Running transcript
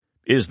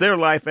Is there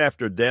life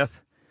after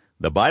death?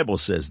 The Bible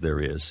says there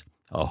is.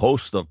 A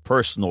host of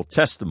personal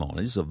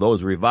testimonies of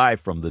those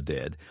revived from the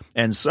dead,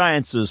 and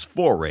science's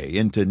foray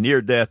into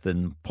near-death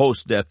and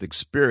post-death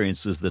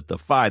experiences that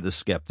defy the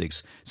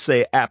skeptics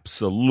say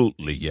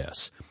absolutely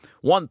yes.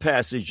 One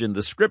passage in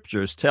the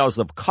Scriptures tells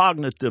of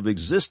cognitive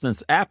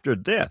existence after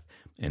death,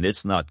 and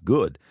it's not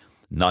good.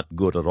 Not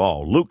good at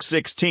all. Luke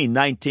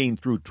 16:19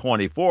 through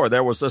 24,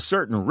 there was a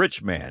certain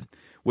rich man,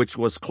 which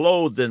was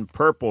clothed in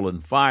purple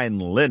and fine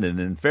linen,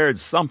 and fared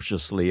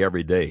sumptuously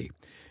every day.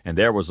 And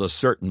there was a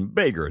certain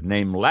beggar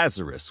named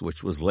Lazarus,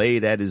 which was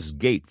laid at his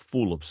gate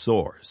full of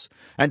sores,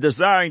 and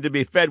desiring to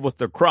be fed with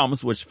the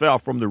crumbs which fell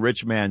from the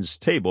rich man's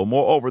table.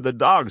 Moreover, the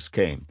dogs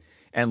came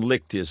and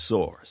licked his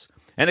sores.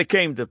 And it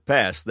came to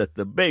pass that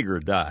the beggar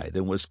died,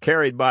 and was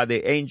carried by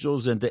the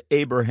angels into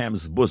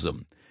Abraham's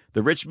bosom.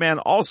 The rich man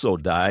also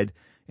died,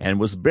 and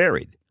was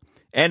buried.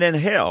 And in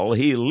hell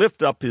he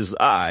lift up his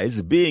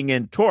eyes, being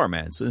in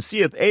torments, and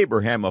seeth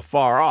Abraham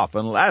afar off,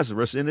 and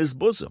Lazarus in his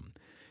bosom.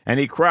 And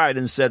he cried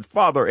and said,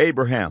 Father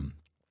Abraham,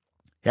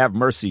 have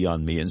mercy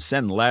on me, and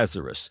send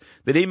Lazarus,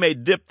 that he may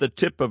dip the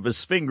tip of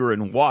his finger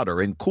in water,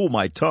 and cool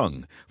my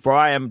tongue, for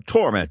I am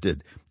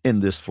tormented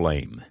in this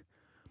flame.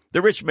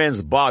 The rich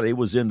man's body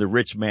was in the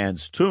rich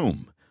man's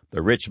tomb.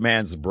 The rich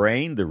man's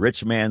brain, the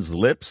rich man's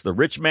lips, the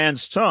rich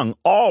man's tongue,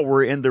 all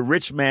were in the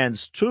rich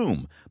man's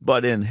tomb.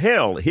 But in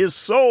hell, his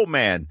soul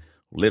man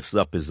lifts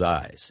up his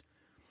eyes.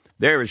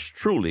 There is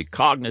truly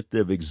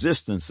cognitive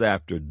existence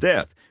after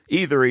death,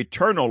 either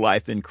eternal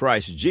life in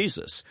Christ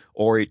Jesus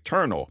or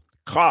eternal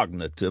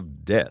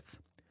cognitive death.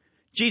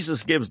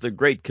 Jesus gives the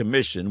Great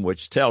Commission,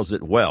 which tells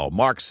it well.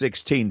 Mark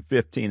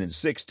 16:15 and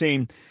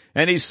 16,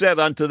 and he said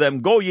unto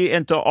them, Go ye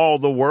into all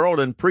the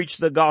world, and preach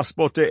the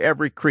gospel to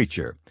every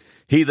creature.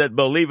 He that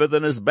believeth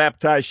and is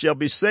baptized shall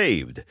be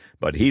saved,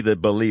 but he that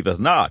believeth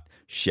not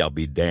shall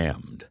be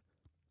damned.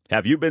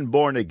 Have you been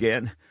born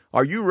again?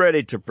 Are you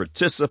ready to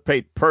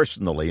participate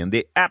personally in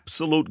the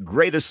absolute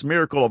greatest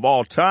miracle of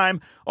all time?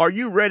 Are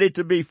you ready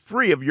to be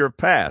free of your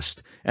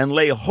past and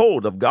lay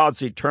hold of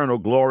God's eternal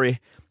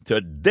glory?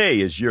 Today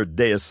is your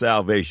day of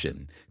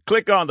salvation.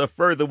 Click on the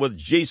Further with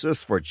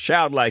Jesus for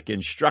childlike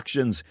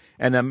instructions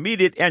and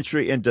immediate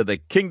entry into the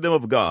kingdom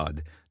of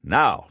God.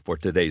 Now for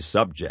today's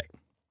subject.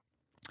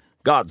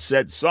 God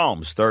said,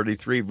 Psalms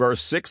 33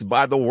 verse 6,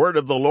 By the word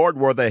of the Lord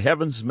were the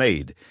heavens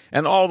made,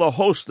 and all the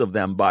host of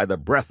them by the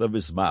breath of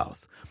his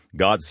mouth.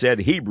 God said,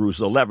 Hebrews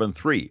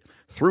 11:3,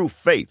 Through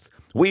faith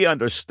we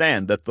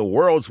understand that the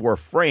worlds were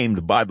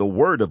framed by the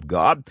word of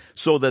God,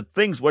 so that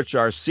things which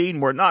are seen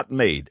were not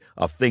made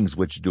of things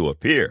which do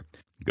appear.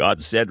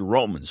 God said,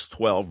 Romans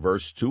 12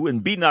 verse 2,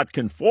 And be not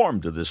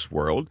conformed to this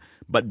world,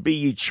 but be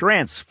ye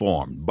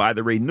transformed by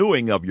the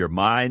renewing of your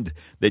mind,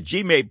 that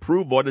ye may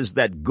prove what is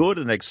that good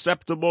and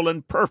acceptable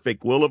and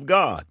perfect will of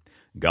God.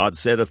 God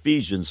said,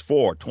 Ephesians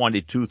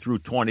 4:22 through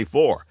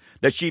 24,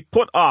 that ye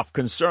put off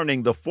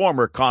concerning the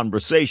former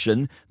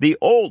conversation the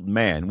old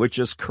man, which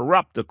is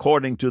corrupt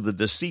according to the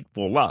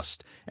deceitful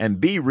lust, and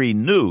be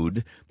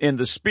renewed in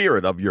the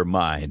spirit of your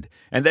mind,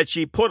 and that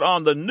ye put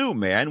on the new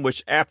man,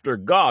 which after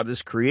God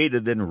is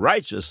created in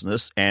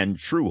righteousness and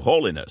true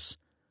holiness.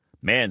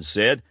 Man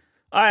said,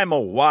 I am a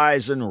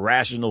wise and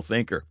rational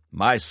thinker.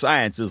 My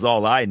science is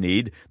all I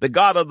need. The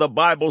God of the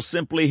Bible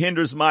simply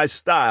hinders my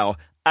style.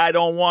 I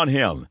don't want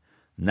him.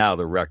 Now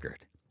the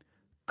record.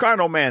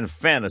 Carnal man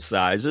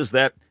fantasizes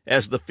that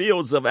as the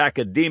fields of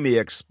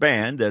academia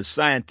expand, as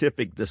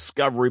scientific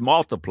discovery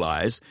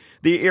multiplies,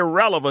 the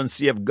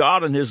irrelevancy of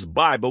God and his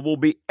Bible will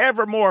be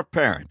ever more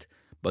apparent.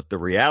 But the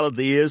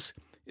reality is,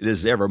 it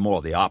is ever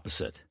more the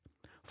opposite.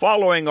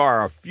 Following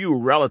are a few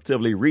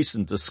relatively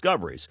recent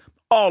discoveries,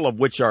 all of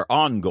which are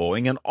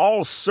ongoing and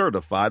all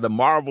certify the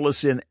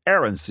marvelous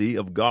inerrancy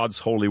of God's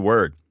holy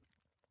word.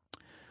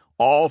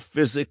 All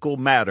physical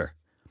matter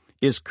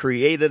is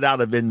created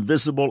out of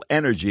invisible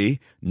energy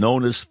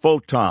known as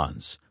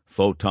photons.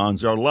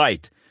 Photons are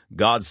light.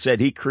 God said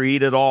he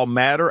created all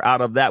matter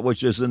out of that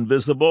which is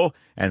invisible,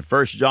 and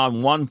 1 John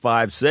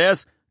 1:5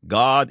 says,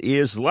 God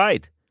is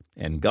light,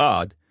 and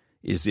God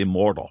is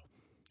immortal.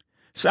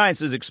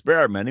 Science is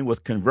experimenting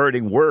with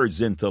converting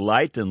words into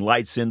light and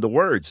lights into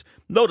words.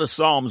 Notice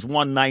Psalms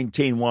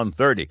 119,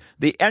 130.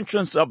 The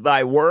entrance of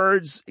thy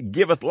words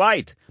giveth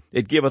light.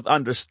 It giveth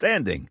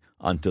understanding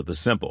unto the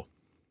simple.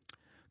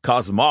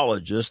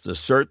 Cosmologists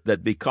assert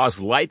that because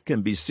light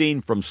can be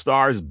seen from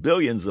stars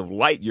billions of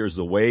light years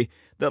away,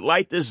 that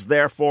light is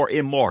therefore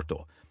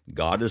immortal.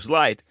 God is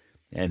light,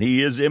 and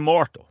he is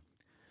immortal.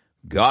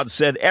 God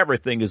said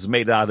everything is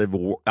made out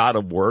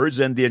of words,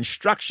 and the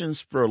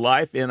instructions for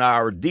life in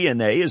our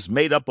DNA is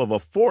made up of a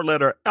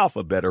 4-letter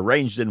alphabet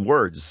arranged in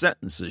words,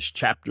 sentences,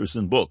 chapters,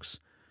 and books.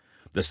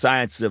 The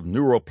science of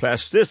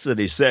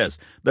neuroplasticity says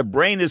the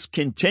brain is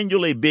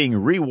continually being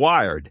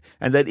rewired,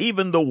 and that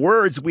even the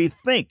words we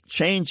think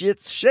change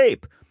its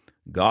shape.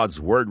 God's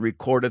word,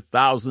 recorded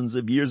thousands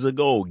of years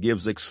ago,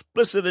 gives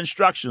explicit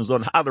instructions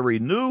on how to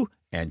renew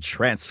and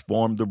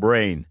transform the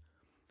brain.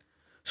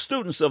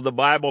 Students of the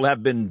Bible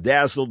have been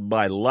dazzled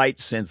by light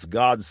since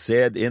God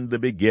said in the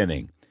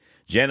beginning.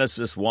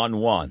 Genesis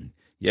 1:1.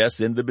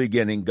 Yes, in the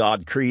beginning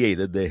God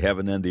created the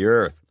heaven and the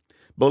earth.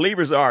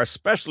 Believers are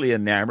especially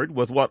enamored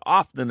with what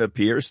often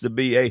appears to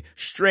be a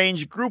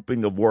strange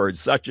grouping of words,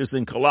 such as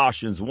in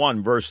Colossians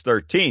 1 verse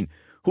 13,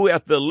 who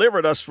hath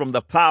delivered us from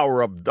the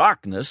power of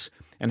darkness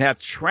and hath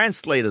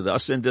translated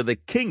us into the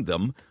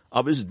kingdom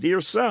of his dear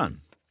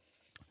Son.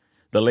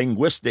 The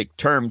linguistic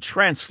term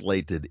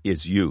translated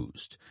is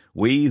used.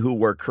 We who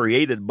were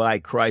created by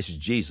Christ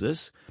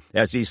Jesus,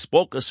 as he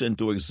spoke us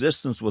into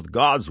existence with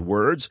God's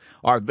words,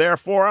 are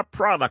therefore a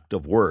product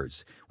of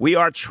words. We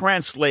are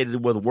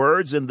translated with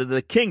words into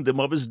the kingdom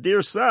of his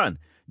dear Son.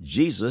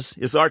 Jesus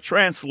is our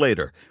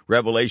translator.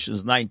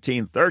 Revelations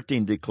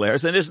 19:13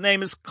 declares, and his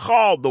name is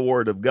called the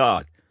Word of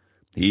God.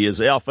 He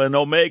is Alpha and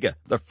Omega,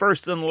 the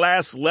first and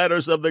last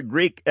letters of the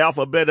Greek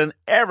alphabet and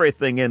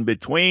everything in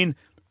between.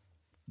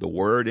 The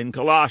word in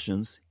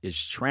Colossians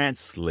is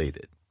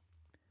translated.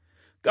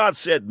 God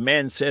Said,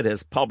 Man Said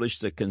has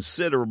published a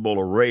considerable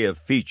array of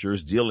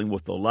features dealing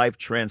with the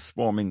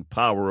life-transforming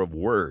power of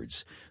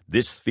words.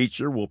 This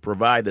feature will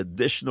provide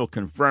additional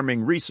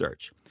confirming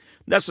research.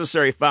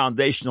 Necessary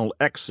foundational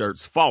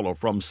excerpts follow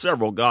from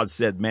several God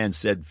Said, Man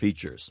Said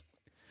features.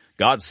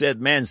 God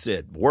Said, Man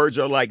Said, words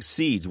are like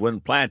seeds. When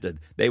planted,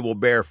 they will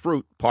bear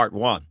fruit, Part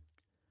 1.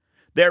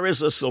 There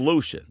is a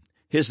solution.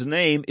 His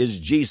name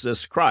is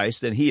Jesus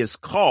Christ, and he is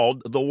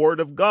called the Word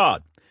of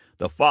God.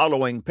 The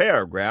following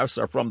paragraphs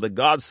are from the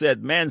God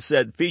Said, Man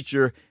Said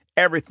feature,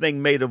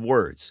 Everything Made of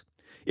Words.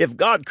 If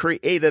God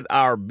created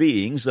our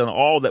beings and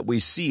all that we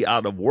see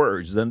out of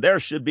words, then there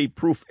should be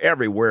proof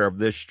everywhere of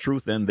this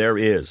truth, and there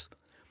is.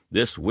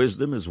 This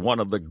wisdom is one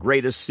of the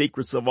greatest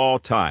secrets of all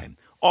time.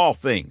 All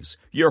things,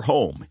 your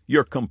home,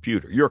 your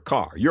computer, your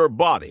car, your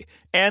body,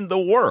 and the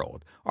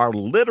world are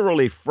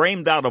literally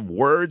framed out of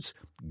words,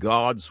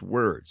 God's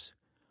words.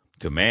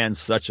 To man,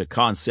 such a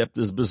concept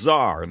is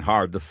bizarre and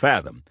hard to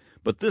fathom,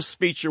 but this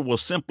feature will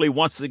simply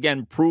once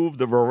again prove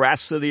the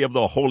veracity of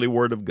the Holy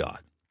Word of God.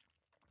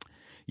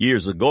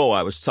 Years ago,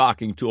 I was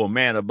talking to a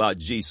man about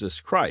Jesus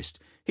Christ.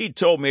 He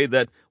told me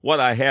that what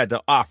I had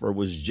to offer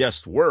was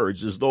just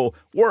words, as though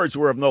words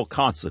were of no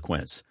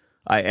consequence.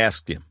 I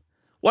asked him,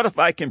 "What if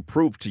I can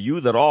prove to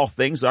you that all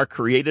things are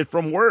created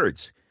from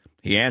words?"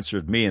 He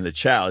answered me in a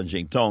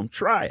challenging tone,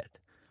 "Try it."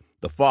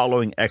 The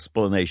following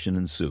explanation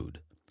ensued.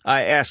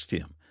 I asked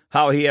him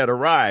how he had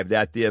arrived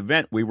at the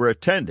event we were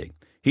attending.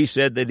 He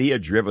said that he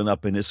had driven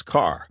up in his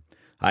car.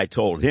 I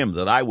told him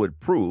that I would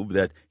prove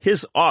that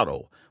his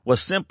auto was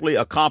simply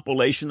a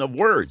compilation of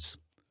words.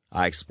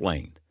 I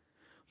explained.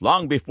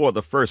 Long before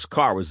the first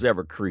car was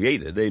ever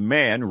created, a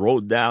man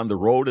rode down the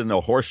road in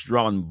a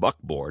horse-drawn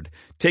buckboard,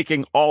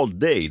 taking all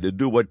day to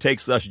do what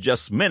takes us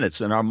just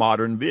minutes in our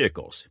modern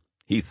vehicles.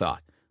 He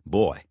thought,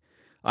 "Boy,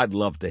 I'd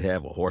love to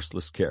have a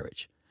horseless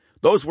carriage."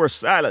 Those were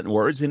silent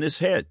words in his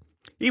head.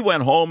 He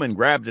went home and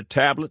grabbed a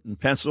tablet and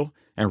pencil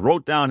and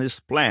wrote down his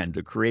plan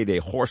to create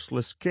a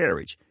horseless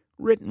carriage,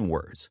 written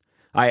words.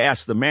 I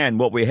asked the man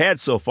what we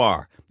had so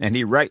far, and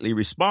he rightly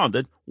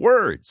responded,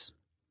 "Words."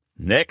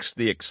 Next,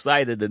 the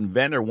excited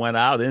inventor went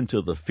out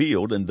into the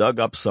field and dug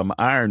up some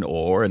iron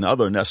ore and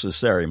other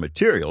necessary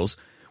materials,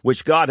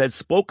 which God had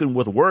spoken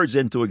with words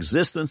into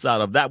existence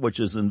out of that which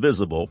is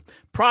invisible,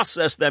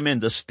 processed them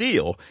into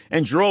steel,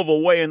 and drove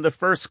away in the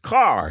first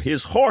car,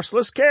 his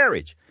horseless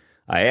carriage.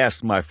 I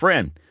asked my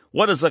friend,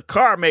 "What is a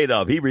car made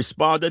of?" He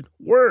responded,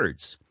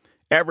 "Words."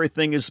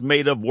 Everything is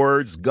made of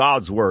words,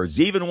 God's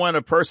words. Even when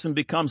a person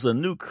becomes a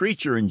new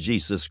creature in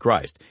Jesus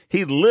Christ,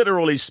 he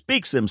literally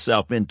speaks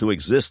himself into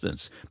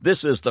existence.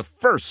 This is the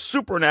first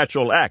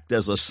supernatural act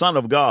as a son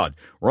of God.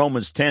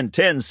 Romans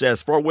 10:10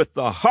 says, "For with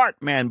the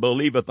heart man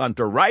believeth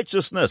unto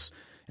righteousness,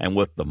 and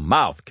with the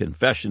mouth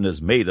confession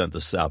is made unto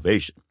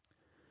salvation."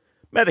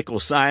 Medical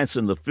science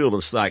and the field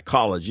of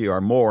psychology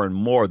are more and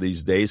more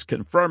these days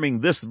confirming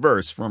this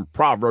verse from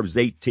Proverbs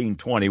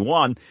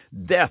 18:21,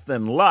 "Death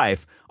and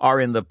life are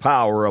in the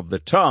power of the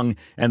tongue,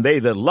 and they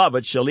that love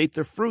it shall eat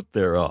the fruit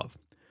thereof."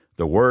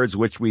 The words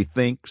which we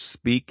think,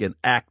 speak, and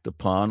act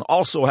upon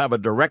also have a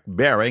direct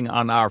bearing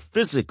on our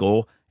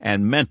physical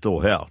and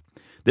mental health.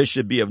 This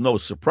should be of no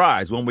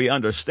surprise when we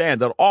understand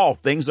that all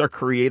things are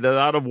created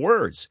out of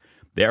words.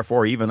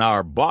 Therefore, even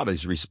our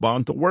bodies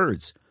respond to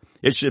words.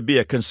 It should be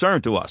a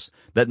concern to us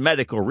that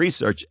medical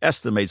research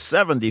estimates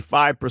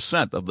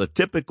 75% of the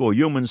typical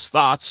human's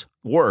thoughts,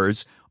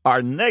 words,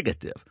 are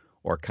negative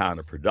or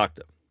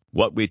counterproductive.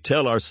 What we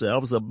tell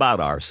ourselves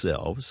about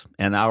ourselves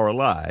and our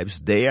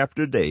lives day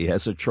after day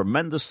has a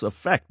tremendous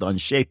effect on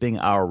shaping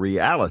our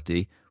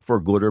reality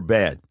for good or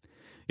bad.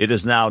 It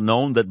is now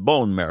known that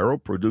bone marrow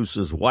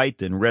produces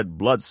white and red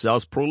blood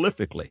cells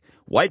prolifically.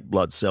 White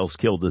blood cells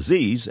kill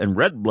disease, and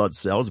red blood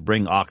cells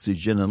bring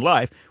oxygen and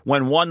life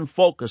when one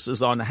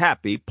focuses on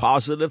happy,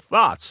 positive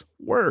thoughts,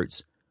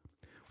 words.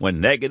 When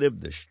negative,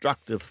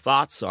 destructive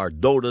thoughts are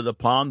doted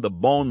upon, the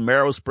bone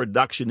marrow's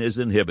production is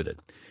inhibited.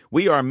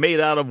 We are made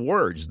out of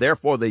words,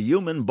 therefore the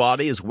human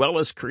body as well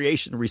as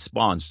creation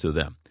responds to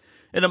them.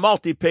 In a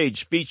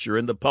multi-page feature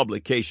in the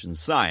publication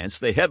Science,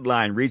 the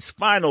headline reads,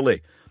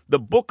 "Finally, the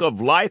Book of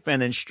Life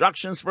and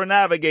Instructions for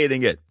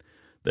Navigating It."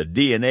 The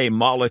DNA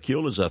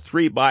molecule is a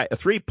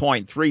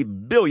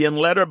 3.3 billion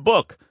letter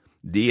book.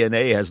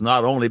 DNA has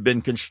not only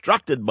been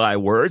constructed by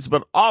words,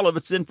 but all of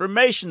its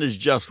information is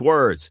just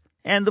words.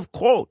 End of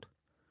quote.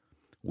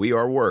 We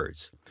are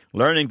words.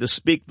 Learning to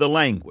speak the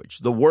language,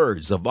 the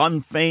words of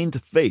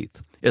unfeigned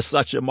faith, is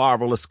such a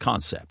marvelous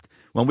concept.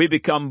 When we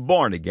become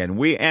born again,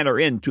 we enter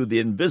into the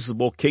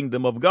invisible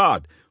kingdom of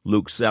God.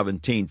 Luke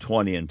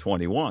 17:20 and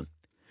 21.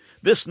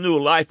 This new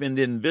life in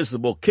the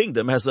invisible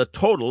kingdom has a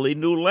totally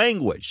new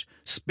language.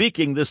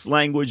 Speaking this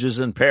language is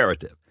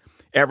imperative.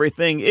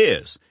 Everything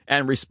is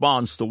and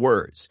responds to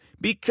words.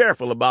 Be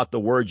careful about the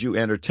words you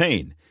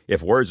entertain.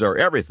 If words are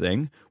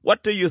everything,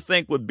 what do you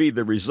think would be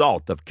the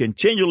result of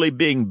continually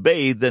being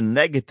bathed in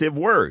negative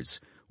words?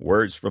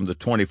 Words from the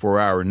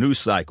 24-hour news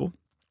cycle,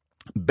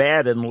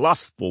 bad and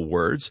lustful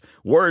words,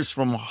 words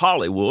from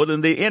Hollywood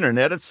and the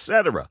internet,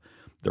 etc.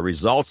 The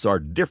results are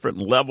different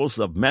levels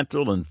of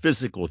mental and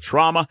physical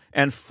trauma,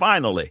 and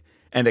finally,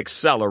 an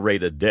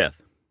accelerated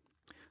death.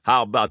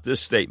 How about this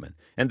statement?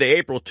 In the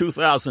April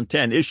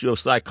 2010 issue of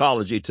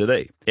Psychology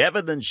Today,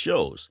 evidence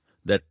shows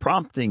that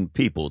prompting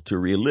people to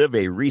relive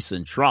a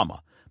recent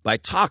trauma by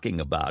talking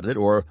about it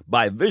or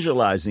by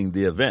visualizing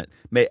the event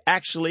may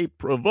actually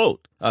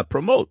promote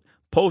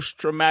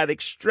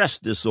post-traumatic stress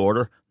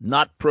disorder,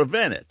 not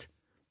prevent it.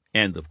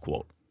 End of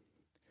quote.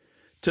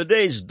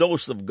 Today's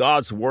dose of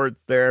God's Word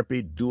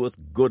therapy doeth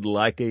good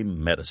like a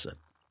medicine.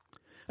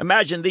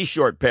 Imagine these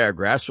short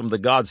paragraphs from the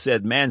God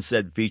Said, Man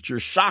Said feature.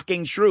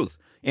 Shocking truth.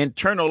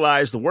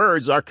 Internalized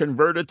words are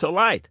converted to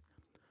light.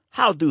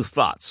 How do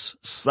thoughts,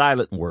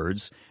 silent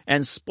words,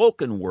 and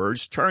spoken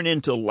words turn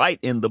into light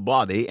in the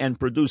body and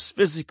produce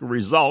physical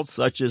results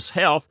such as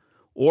health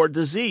or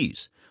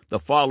disease? The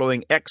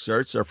following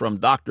excerpts are from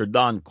Dr.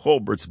 Don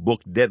Colbert's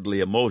book,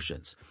 Deadly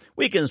Emotions.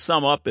 We can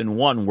sum up in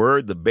one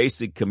word the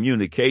basic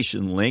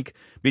communication link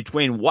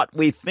between what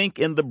we think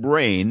in the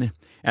brain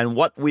and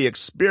what we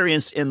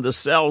experience in the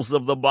cells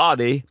of the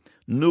body,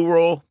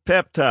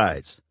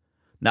 neuropeptides.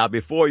 Now,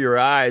 before your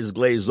eyes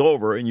glaze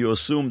over and you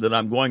assume that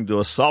I'm going to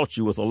assault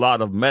you with a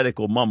lot of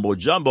medical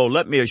mumbo-jumbo,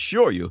 let me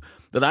assure you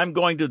that I'm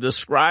going to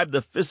describe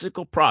the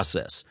physical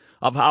process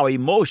of how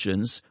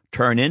emotions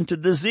turn into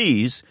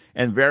disease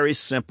in very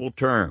simple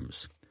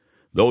terms.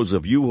 Those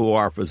of you who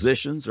are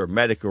physicians or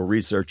medical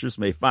researchers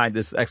may find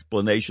this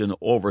explanation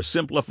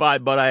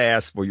oversimplified, but I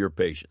ask for your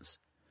patience.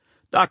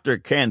 Dr.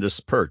 Candace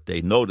Pert,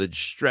 a noted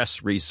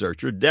stress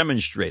researcher,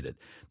 demonstrated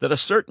that a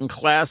certain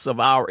class of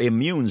our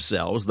immune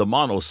cells, the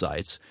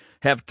monocytes,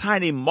 have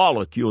tiny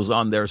molecules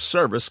on their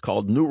surface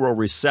called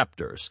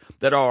neuroreceptors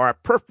that are a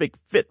perfect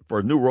fit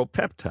for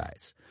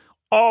neuropeptides.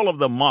 All of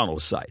the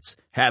monocytes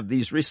have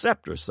these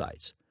receptor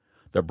sites.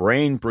 The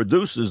brain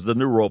produces the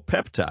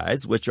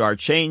neuropeptides, which are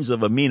chains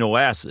of amino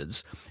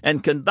acids,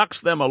 and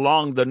conducts them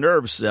along the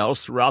nerve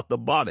cells throughout the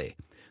body.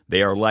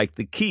 They are like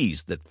the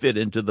keys that fit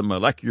into the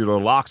molecular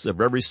locks of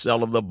every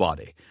cell of the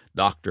body.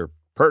 Dr.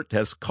 Pert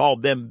has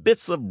called them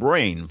bits of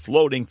brain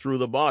floating through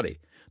the body.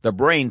 The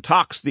brain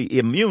talks the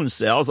immune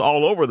cells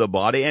all over the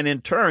body, and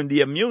in turn, the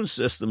immune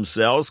system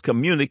cells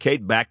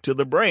communicate back to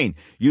the brain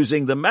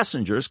using the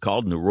messengers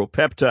called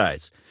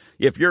neuropeptides.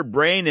 If your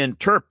brain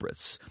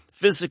interprets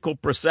physical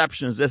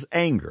perceptions as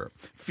anger,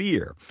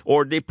 fear,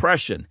 or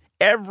depression,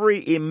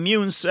 every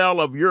immune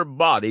cell of your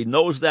body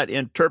knows that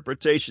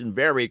interpretation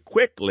very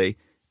quickly.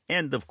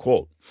 End of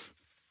quote.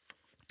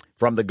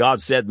 From the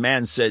God Said,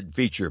 Man Said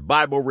feature,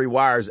 Bible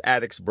rewires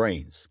addicts'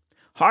 brains.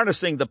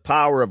 Harnessing the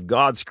power of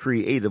God's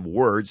creative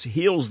words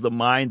heals the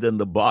mind and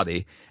the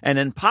body and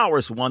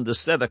empowers one to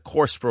set a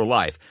course for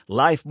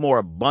life more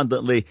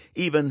abundantly,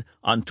 even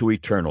unto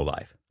eternal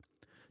life.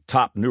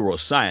 Top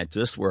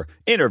neuroscientists were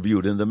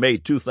interviewed in the May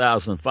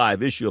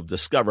 2005 issue of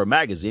Discover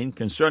magazine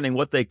concerning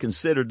what they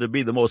considered to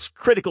be the most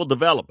critical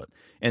development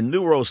in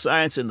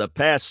neuroscience in the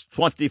past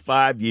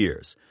 25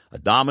 years. A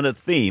dominant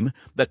theme,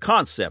 the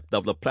concept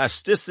of the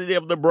plasticity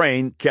of the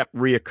brain, kept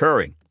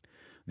reoccurring.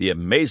 The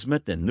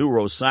amazement in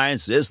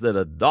neuroscience is that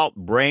adult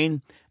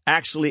brain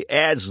actually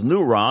adds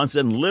neurons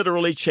and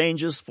literally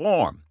changes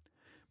form.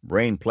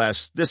 Brain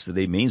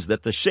plasticity means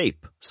that the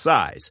shape,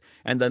 size,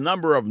 and the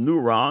number of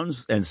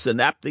neurons and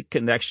synaptic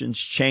connections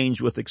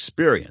change with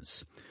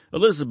experience.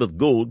 Elizabeth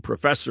Gould,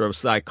 professor of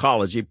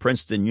psychology,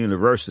 Princeton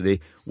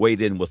University, weighed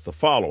in with the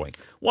following.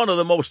 One of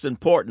the most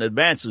important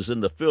advances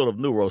in the field of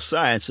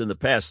neuroscience in the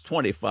past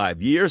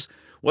 25 years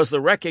was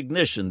the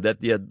recognition that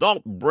the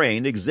adult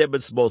brain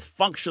exhibits both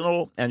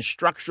functional and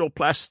structural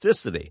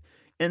plasticity.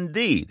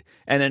 Indeed,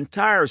 an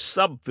entire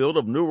subfield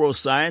of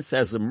neuroscience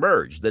has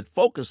emerged that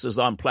focuses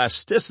on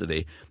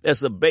plasticity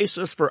as a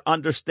basis for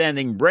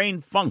understanding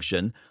brain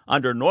function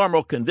under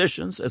normal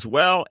conditions as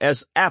well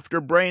as after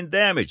brain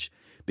damage.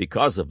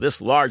 Because of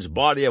this large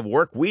body of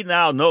work, we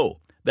now know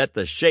that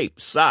the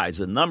shape, size,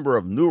 and number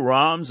of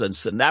neurons and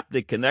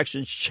synaptic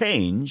connections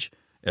change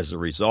as a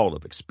result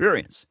of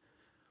experience.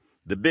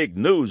 The big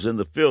news in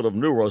the field of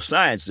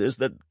neuroscience is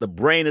that the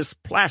brain is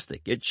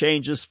plastic. It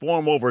changes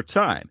form over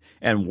time,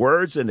 and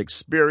words and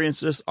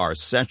experiences are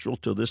central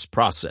to this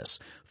process.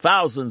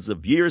 Thousands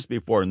of years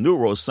before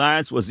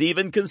neuroscience was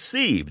even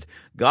conceived,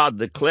 God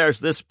declares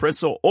this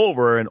principle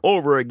over and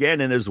over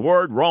again in His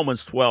Word,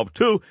 Romans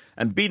 12:2,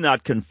 and be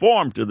not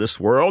conformed to this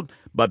world,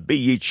 but be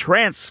ye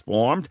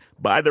transformed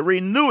by the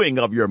renewing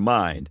of your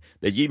mind,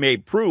 that ye may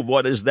prove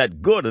what is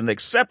that good and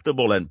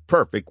acceptable and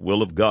perfect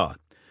will of God.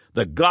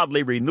 The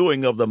godly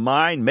renewing of the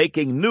mind,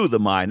 making new the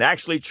mind,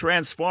 actually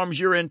transforms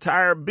your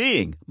entire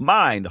being,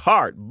 mind,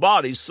 heart,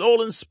 body,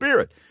 soul, and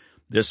spirit.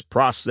 This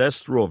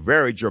process, through a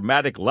very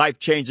dramatic,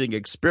 life-changing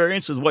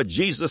experience, is what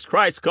Jesus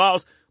Christ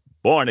calls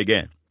born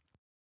again.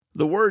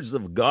 The words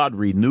of God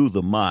renew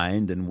the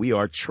mind, and we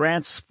are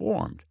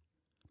transformed.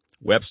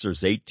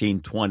 Webster's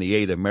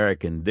 1828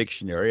 American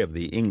Dictionary of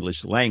the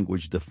English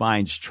Language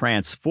defines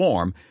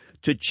transform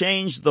to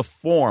change the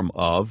form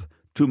of,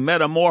 to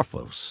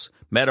metamorphose.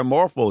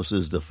 Metamorphose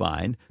is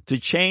defined to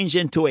change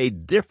into a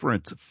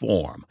different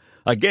form.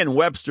 Again,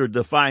 Webster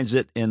defines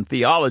it in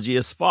theology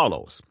as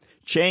follows: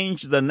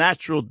 change the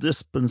natural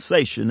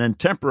dispensation and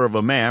temper of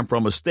a man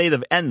from a state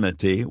of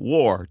enmity,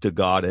 war to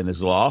God and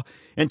His law,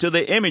 into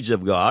the image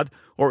of God,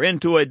 or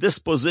into a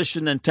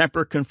disposition and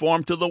temper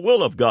conformed to the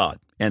will of God.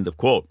 End of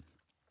quote.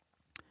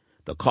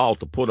 The call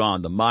to put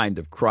on the mind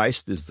of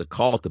Christ is the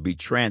call to be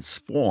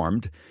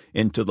transformed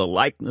into the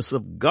likeness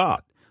of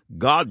God.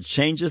 God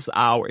changes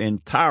our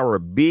entire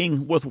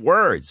being with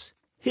words,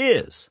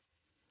 His.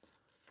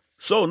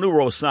 So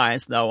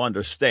neuroscience now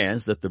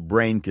understands that the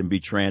brain can be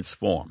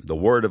transformed. The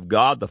Word of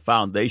God, the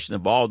foundation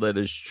of all that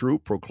is true,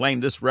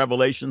 proclaimed this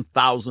revelation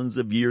thousands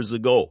of years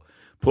ago.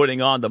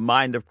 Putting on the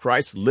mind of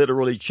Christ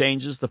literally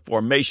changes the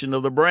formation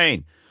of the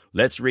brain.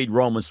 Let's read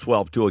Romans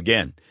 12:2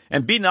 again.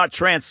 And be not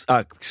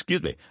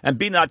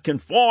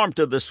conformed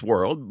to this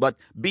world, but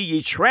be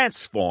ye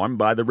transformed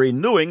by the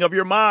renewing of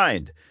your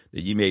mind,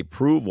 that ye may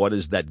prove what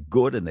is that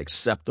good and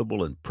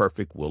acceptable and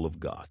perfect will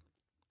of God.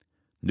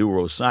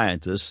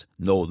 Neuroscientists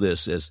know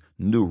this as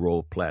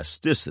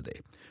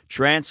neuroplasticity.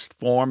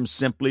 Transform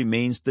simply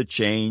means to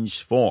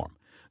change form.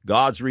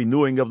 God's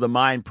renewing of the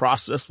mind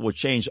process will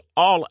change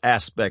all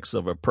aspects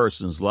of a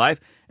person's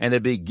life, and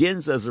it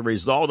begins as a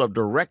result of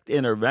direct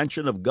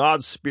intervention of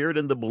God's Spirit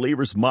in the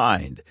believer's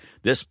mind.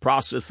 This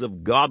process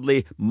of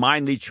godly,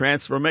 mindly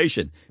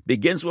transformation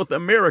begins with a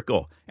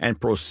miracle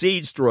and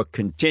proceeds through a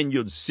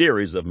continued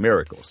series of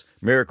miracles.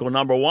 Miracle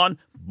number 1,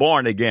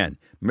 born again.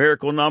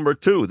 Miracle number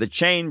 2, the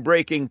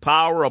chain-breaking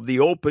power of the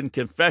open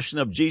confession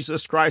of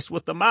Jesus Christ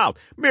with the mouth.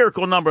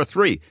 Miracle number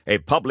 3, a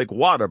public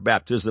water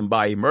baptism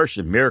by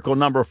immersion. Miracle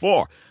number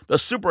 4, the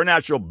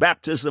supernatural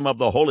baptism of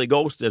the Holy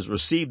Ghost is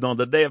received on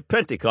the day of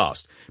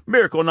Pentecost.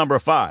 Miracle number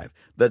 5,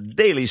 the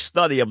daily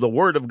study of the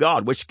Word of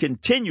God, which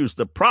continues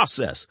the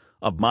process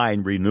of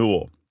mind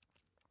renewal.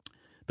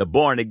 The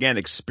born-again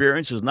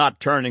experience is not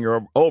turning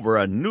over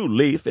a new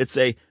leaf. It's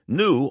a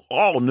new,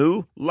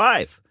 all-new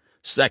life.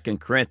 2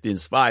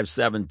 Corinthians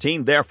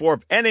 5:17, therefore,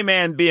 if any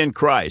man be in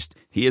Christ,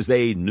 he is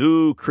a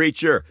new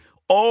creature.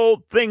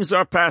 Old things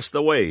are passed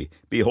away.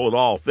 Behold,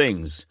 all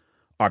things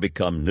are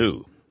become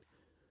new.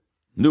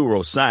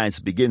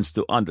 Neuroscience begins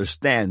to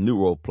understand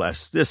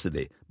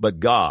neuroplasticity,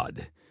 but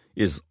God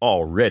is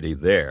already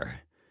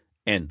there.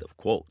 End of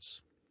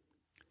quotes.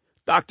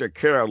 Dr.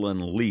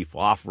 Carolyn Leaf,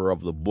 author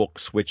of the book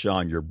Switch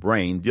on Your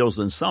Brain, deals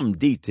in some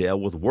detail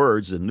with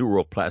words and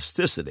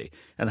neuroplasticity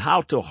and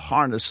how to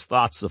harness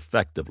thoughts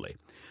effectively.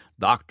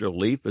 Dr.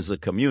 Leaf is a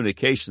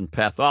communication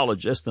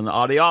pathologist and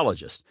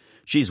audiologist.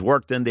 She's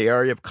worked in the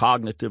area of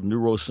cognitive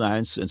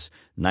neuroscience since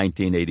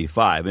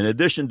 1985. In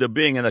addition to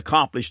being an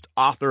accomplished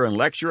author and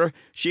lecturer,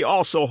 she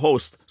also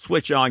hosts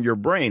Switch on Your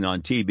Brain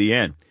on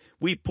TBN.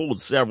 We pulled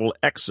several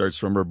excerpts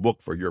from her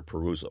book for your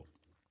perusal.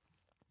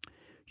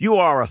 You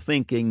are a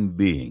thinking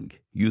being.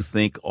 You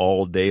think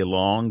all day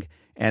long,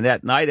 and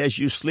at night as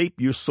you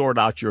sleep, you sort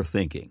out your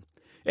thinking.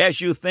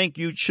 As you think,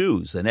 you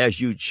choose, and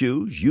as you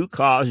choose, you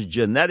cause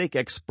genetic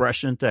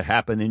expression to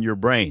happen in your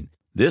brain.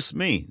 This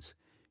means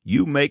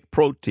you make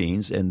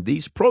proteins, and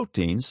these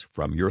proteins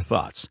from your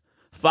thoughts.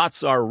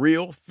 Thoughts are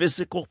real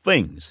physical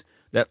things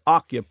that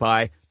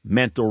occupy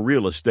mental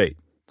real estate.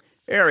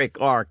 Eric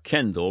R.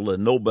 Kendall, a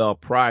Nobel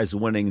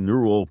Prize-winning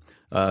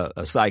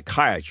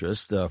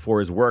psychiatrist for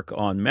his work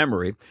on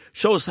memory,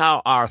 shows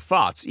how our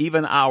thoughts,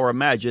 even our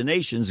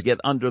imaginations, get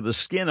under the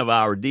skin of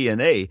our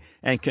DNA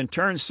and can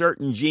turn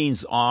certain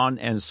genes on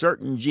and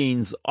certain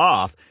genes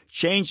off,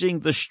 changing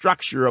the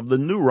structure of the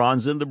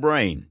neurons in the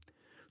brain.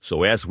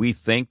 So as we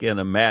think and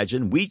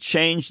imagine, we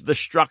change the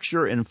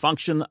structure and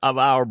function of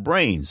our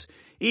brains.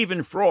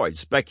 Even Freud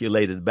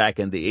speculated back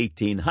in the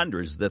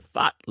 1800s that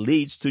thought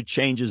leads to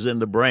changes in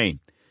the brain.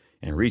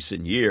 In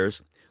recent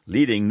years,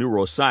 leading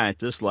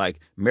neuroscientists like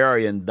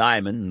Marion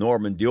Diamond,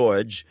 Norman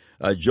Doidge,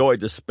 Joy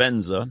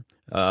Dispenza,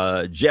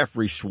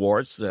 Jeffrey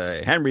Schwartz,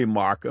 Henry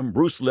Markham,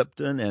 Bruce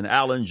Lipton, and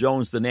Alan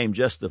Jones, to name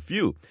just a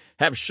few,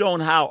 have shown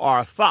how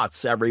our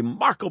thoughts have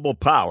remarkable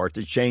power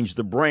to change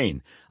the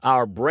brain.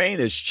 Our brain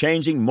is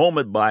changing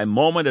moment by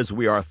moment as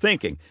we are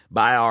thinking.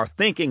 By our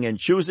thinking and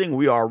choosing,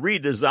 we are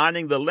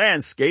redesigning the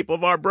landscape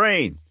of our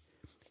brain.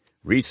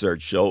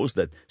 Research shows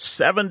that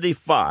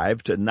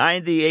 75 to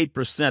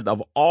 98%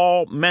 of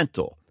all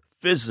mental,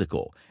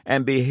 physical,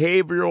 and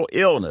behavioral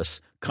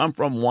illness come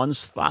from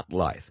one's thought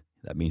life.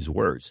 That means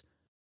words.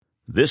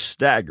 This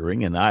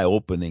staggering and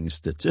eye-opening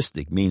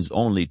statistic means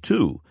only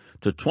 2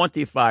 to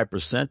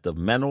 25% of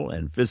mental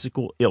and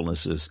physical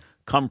illnesses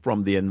come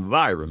from the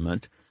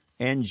environment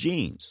and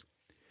genes.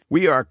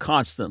 We are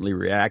constantly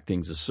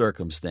reacting to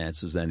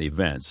circumstances and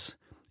events,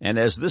 and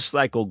as this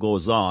cycle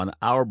goes on,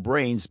 our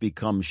brains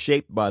become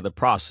shaped by the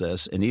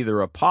process in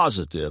either a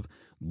positive,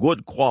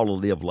 good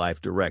quality of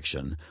life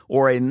direction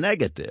or a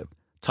negative,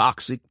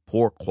 toxic,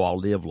 poor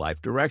quality of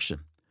life direction.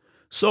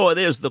 So it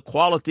is the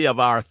quality of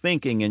our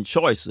thinking and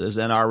choices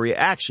and our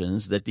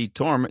reactions that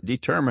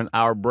determine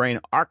our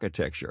brain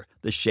architecture,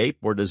 the shape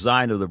or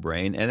design of the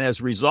brain, and as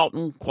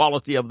resultant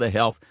quality of the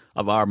health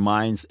of our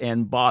minds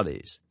and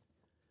bodies.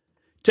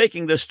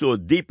 Taking this to a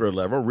deeper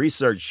level,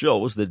 research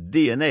shows that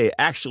DNA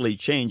actually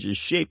changes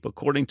shape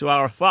according to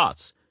our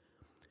thoughts.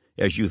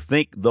 As you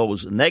think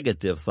those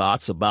negative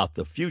thoughts about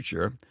the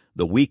future,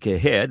 the week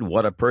ahead,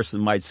 what a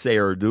person might say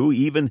or do,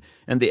 even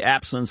in the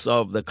absence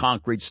of the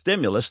concrete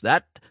stimulus,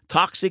 that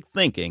toxic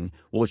thinking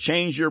will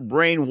change your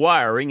brain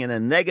wiring in a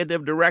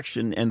negative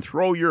direction and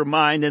throw your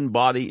mind and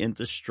body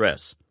into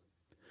stress.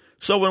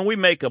 So when we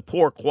make a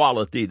poor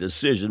quality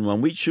decision, when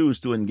we choose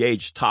to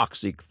engage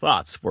toxic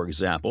thoughts, for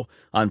example,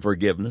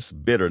 unforgiveness,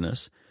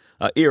 bitterness,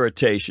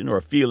 irritation, or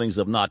feelings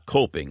of not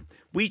coping,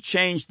 we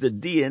change the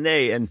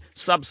DNA and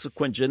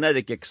subsequent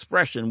genetic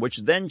expression, which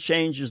then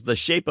changes the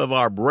shape of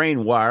our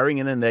brain wiring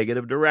in a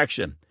negative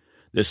direction.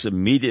 This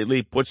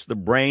immediately puts the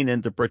brain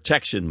into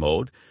protection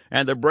mode,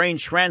 and the brain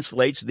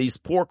translates these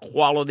poor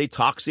quality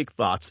toxic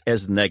thoughts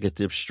as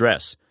negative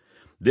stress.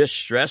 This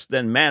stress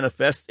then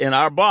manifests in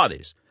our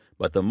bodies.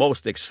 But the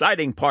most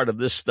exciting part of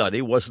this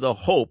study was the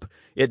hope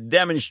it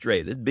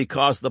demonstrated,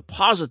 because the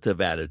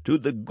positive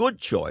attitude, the good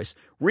choice,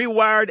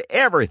 rewired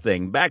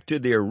everything back to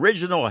the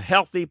original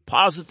healthy,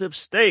 positive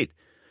state.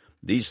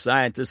 These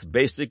scientists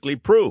basically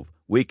prove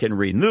we can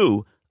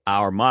renew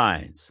our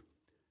minds.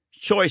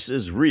 Choice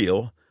is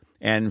real,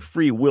 and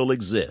free will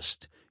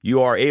exists.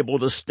 You are able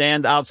to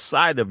stand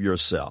outside of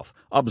yourself,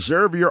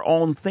 observe your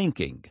own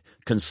thinking,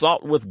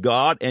 consult with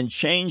God, and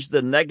change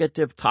the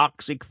negative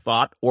toxic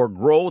thought or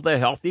grow the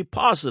healthy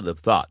positive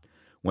thought.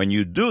 When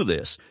you do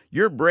this,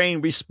 your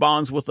brain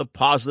responds with a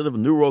positive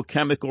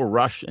neurochemical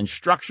rush and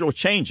structural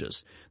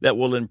changes that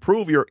will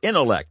improve your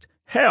intellect,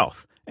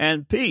 health,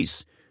 and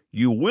peace.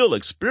 You will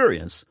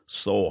experience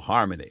soul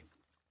harmony.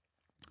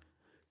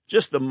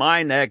 Just the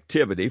mind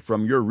activity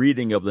from your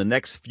reading of the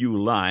next few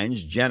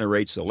lines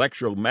generates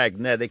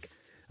electromagnetic,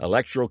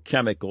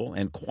 electrochemical,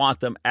 and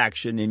quantum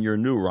action in your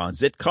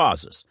neurons. It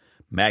causes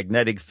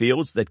magnetic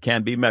fields that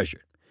can be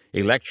measured,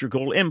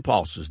 electrical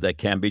impulses that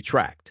can be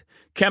tracked,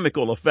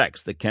 chemical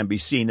effects that can be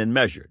seen and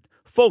measured,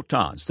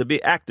 photons to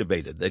be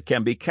activated that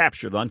can be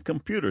captured on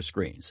computer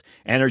screens,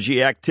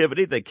 energy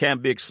activity that can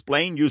be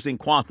explained using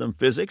quantum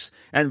physics,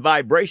 and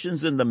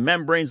vibrations in the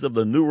membranes of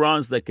the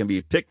neurons that can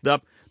be picked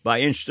up by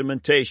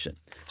instrumentation.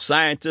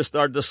 Scientists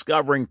are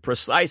discovering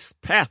precise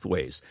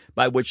pathways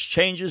by which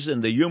changes in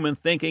the human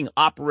thinking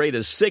operate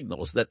as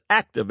signals that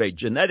activate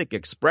genetic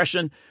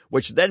expression,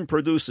 which then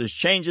produces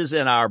changes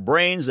in our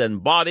brains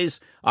and bodies.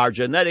 Our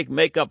genetic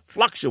makeup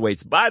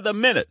fluctuates by the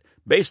minute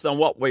based on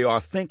what we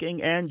are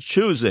thinking and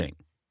choosing.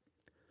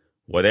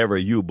 Whatever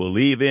you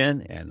believe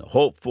in and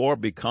hope for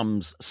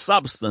becomes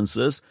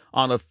substances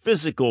on a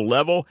physical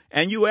level,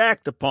 and you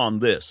act upon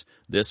this.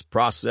 This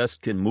process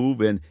can move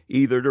in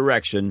either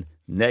direction,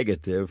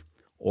 negative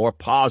or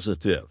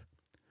positive.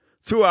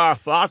 Through our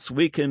thoughts,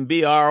 we can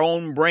be our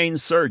own brain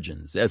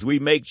surgeons as we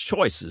make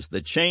choices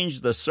that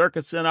change the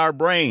circuits in our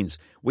brains.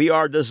 We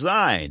are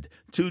designed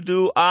to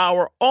do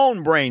our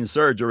own brain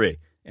surgery.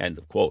 End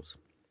of quotes.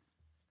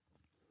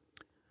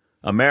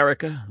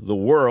 America, the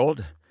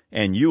world,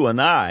 and you and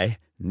I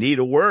need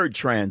a word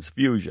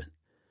transfusion.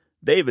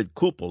 David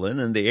Kupelin,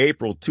 in the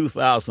April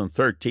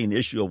 2013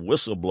 issue of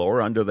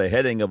Whistleblower, under the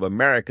heading of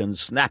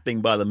Americans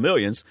Snapping by the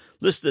Millions,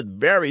 listed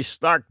very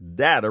stark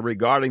data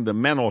regarding the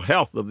mental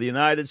health of the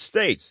United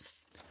States.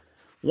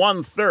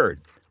 1/3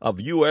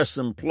 of U.S.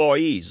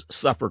 employees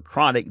suffer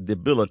chronic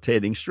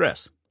debilitating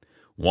stress.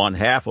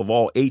 1/2 of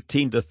all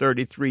 18 to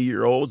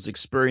 33-year-olds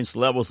experience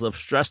levels of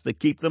stress that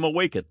keep them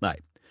awake at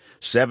night.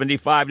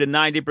 75 to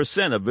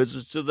 90% of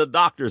visits to the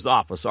doctor's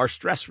office are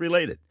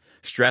stress-related.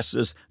 Stress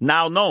is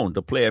now known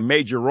to play a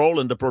major role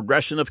in the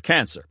progression of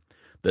cancer.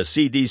 The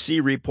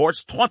CDC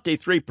reports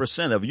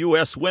 23% of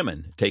U.S.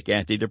 women take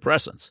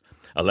antidepressants.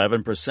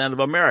 11% of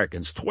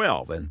Americans,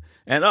 12 and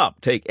and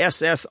up. Take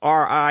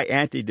SSRI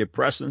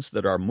antidepressants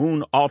that are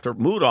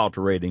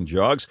mood-alterating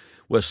drugs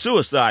with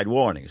suicide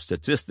warnings.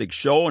 Statistics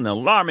show an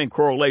alarming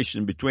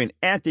correlation between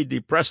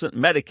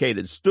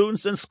antidepressant-medicated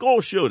students and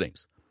school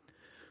shootings.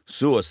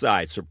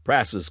 Suicide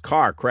surpasses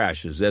car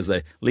crashes as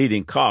a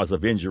leading cause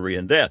of injury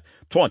and death.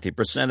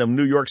 20% of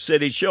New York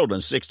City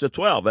children 6 to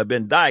 12 have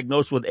been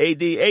diagnosed with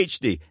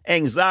ADHD,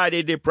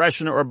 anxiety,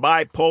 depression, or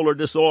bipolar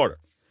disorder.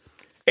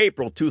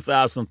 April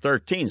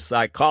 2013,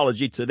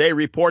 Psychology Today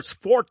reports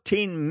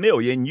 14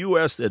 million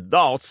U.S.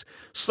 adults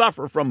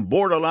suffer from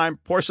borderline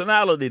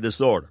personality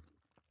disorder.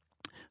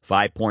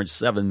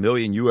 5.7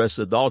 million U.S.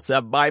 adults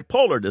have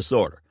bipolar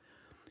disorder.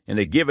 In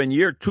a given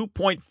year,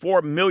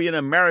 2.4 million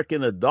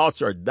American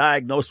adults are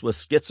diagnosed with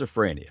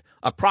schizophrenia.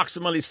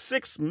 Approximately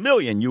 6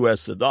 million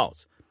U.S.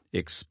 adults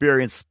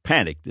experience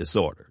panic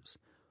disorders.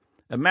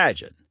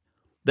 Imagine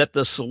that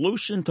the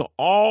solution to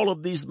all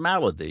of these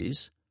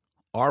maladies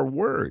are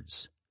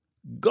words.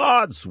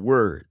 God's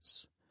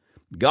words.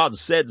 God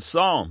said,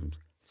 Psalm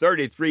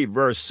 33,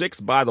 verse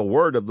 6, by the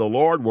word of the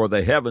Lord were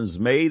the heavens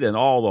made, and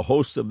all the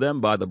hosts of them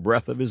by the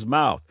breath of his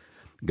mouth.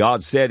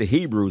 God said,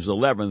 Hebrews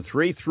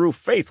 11:3, through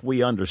faith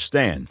we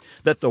understand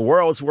that the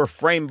worlds were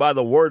framed by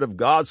the word of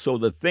God, so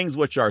the things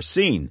which are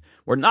seen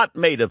were not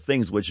made of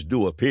things which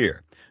do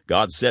appear.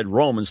 God said,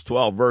 Romans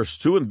 12, verse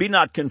 2, and be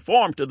not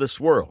conformed to this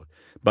world,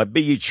 but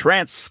be ye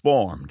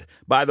transformed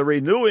by the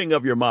renewing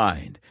of your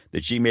mind,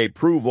 that ye may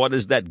prove what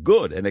is that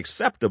good and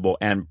acceptable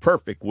and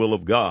perfect will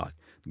of God.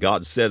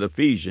 God said,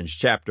 Ephesians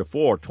chapter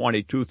 4,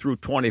 22 through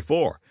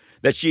 24,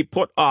 that ye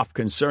put off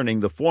concerning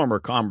the former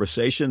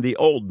conversation the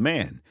old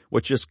man,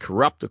 which is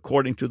corrupt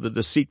according to the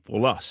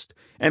deceitful lust,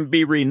 and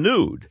be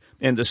renewed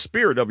in the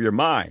spirit of your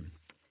mind,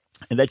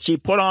 and that ye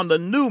put on the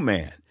new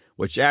man,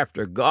 which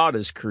after God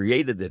is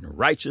created in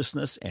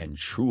righteousness and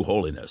true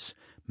holiness.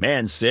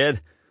 Man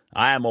said,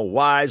 I am a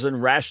wise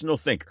and rational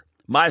thinker.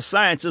 My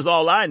science is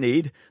all I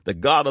need. The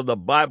God of the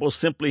Bible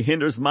simply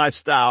hinders my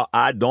style.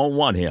 I don't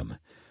want him.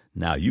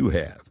 Now you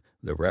have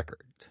the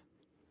record.